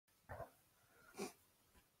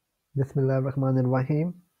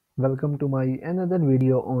Bismillahirrahmanirrahim. Welcome to my another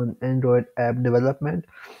video on Android app development.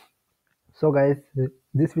 So guys,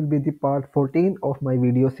 this will be the part 14 of my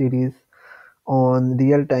video series on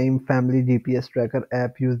real-time family GPS tracker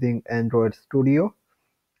app using Android Studio.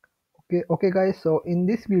 Okay guys, so in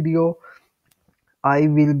this video I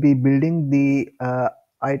will be building the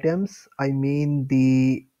items, I mean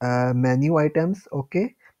the menu items,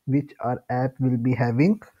 okay, which our app will be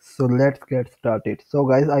having. So let's get started. So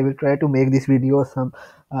guys, I will try to make this video some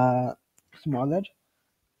uh, smaller,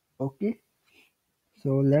 okay. So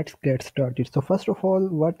let's get started. So first of all,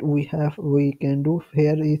 what we can do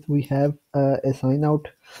here is we have a sign out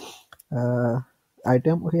uh,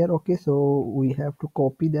 item here, okay. So we have to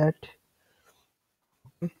copy that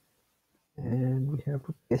and we have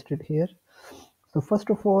to paste it here. So first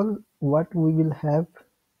of all, what we will have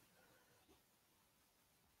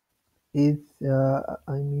is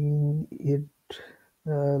I mean it.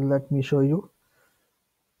 Let me show you.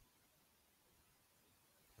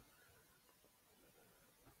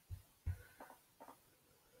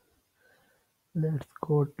 Let's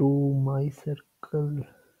go to my circle.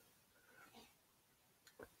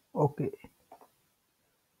 Okay.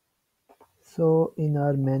 So in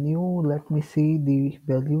our menu, let me see the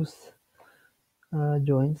values.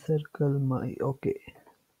 Join circle. My okay.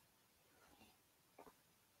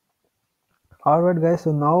 Alright guys,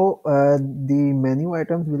 so now the menu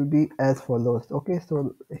items will be as follows. Okay,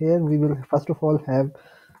 so here we will first of all have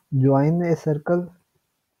join a circle.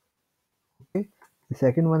 Okay, the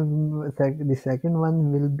second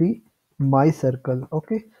one will be my circle.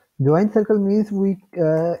 Okay, join circle means we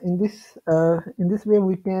in this way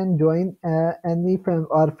we can join any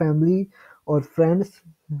or family or friends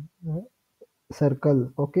uh,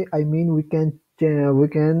 circle. Okay, I mean we can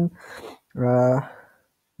uh,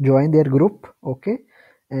 join their group. Okay,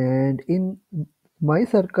 and in my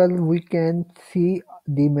circle we can see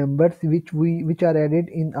the members which are added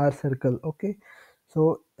in our circle. Okay,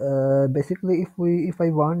 so basically if I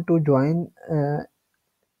want to join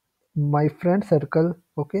my friend circle,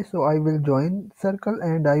 okay, so I will join circle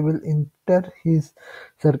and I will enter his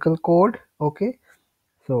circle code. Okay,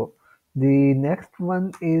 so the next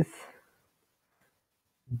one is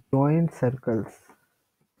join circles.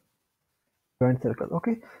 Joint circle.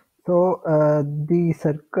 Okay, so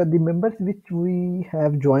the members which we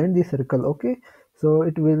have joined the circle. Okay, so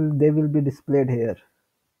they will be displayed here.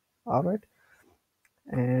 All right,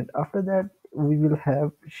 and after that we will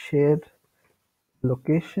have shared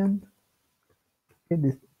location. Okay,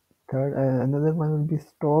 this third another one will be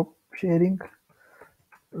stop sharing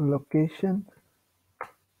location.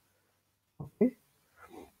 Okay,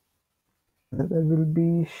 another will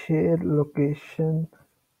be share location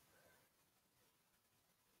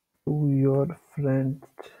to your friends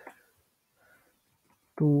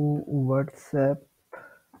to WhatsApp.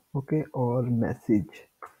 Okay, or message.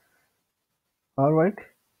 All right,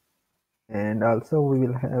 and also we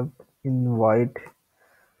will have invite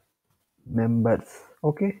members.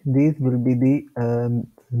 Okay, these will be the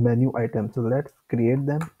menu items, so let's create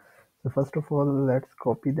them. So first of all, let's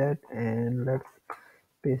copy that and let's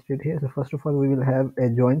paste it here. So first of all, we will have a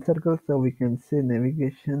join circle, so we can say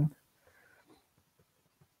navigation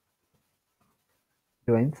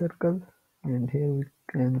join circle, and here we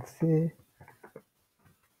can say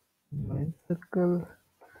join circle,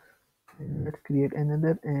 and let's create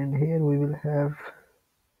another, and here we will have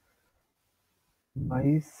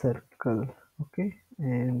my circle. Okay,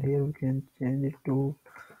 and here we can change it to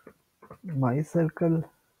my circle.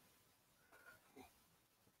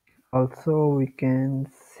 Also we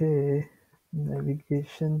can say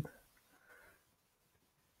navigation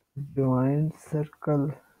join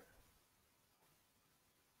circle,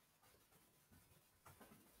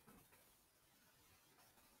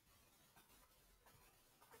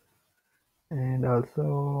 and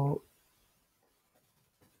also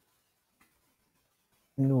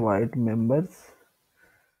invite members.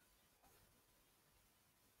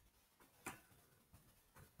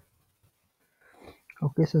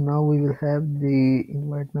 Okay, so now we will have the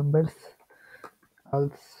invite members.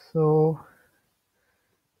 Also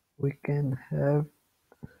we can have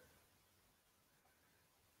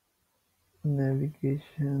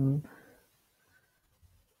navigation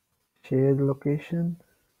share location,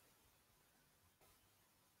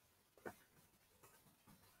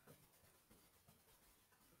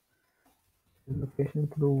 location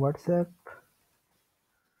through WhatsApp.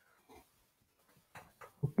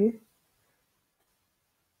 Okay,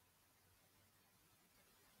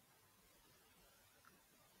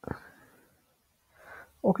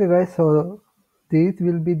 okay guys, so these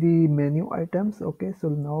will be the menu items. Okay, so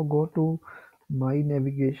now go to my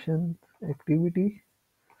navigation activity,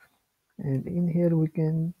 and in here we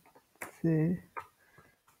can say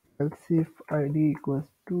else if id equals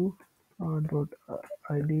to dot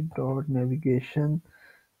id dot navigation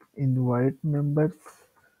invite members.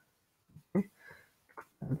 Okay,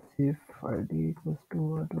 else if id equals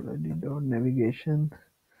to dot id dot navigation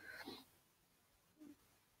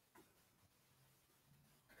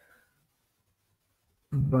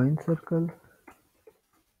join circle.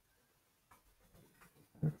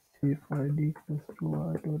 Let's see if id equals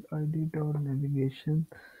to dot id dot navigation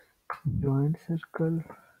join circle.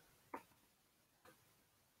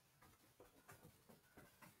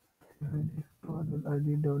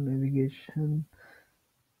 id dot navigation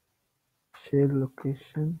share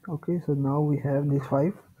location. Okay, so now we have these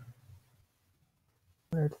five.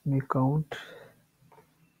 Let me count.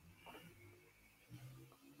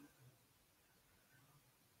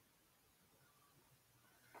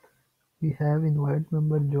 We have invite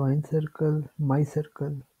member, join circle, my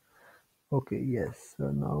circle. Okay, yes.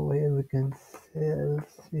 So now here we can say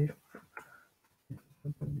else if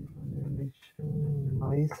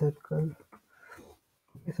my circle.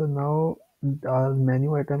 Okay, so now our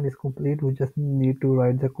menu item is complete. We just need to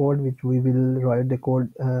write the code, which we will write the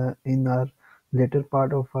code in our later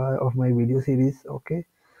part of my video series. Okay.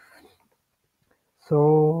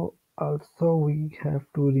 So also we have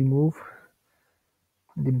to remove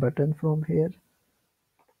the button from here.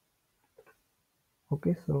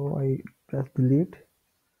 Okay, so I press delete.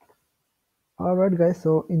 Alright guys,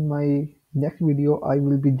 so in my next video I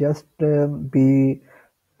will be just be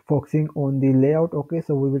focusing on the layout. Okay,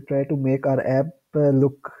 so we will try to make our app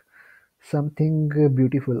look something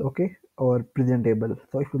beautiful, okay, or presentable.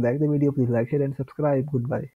 So if you like the video, please like, share and subscribe. Goodbye.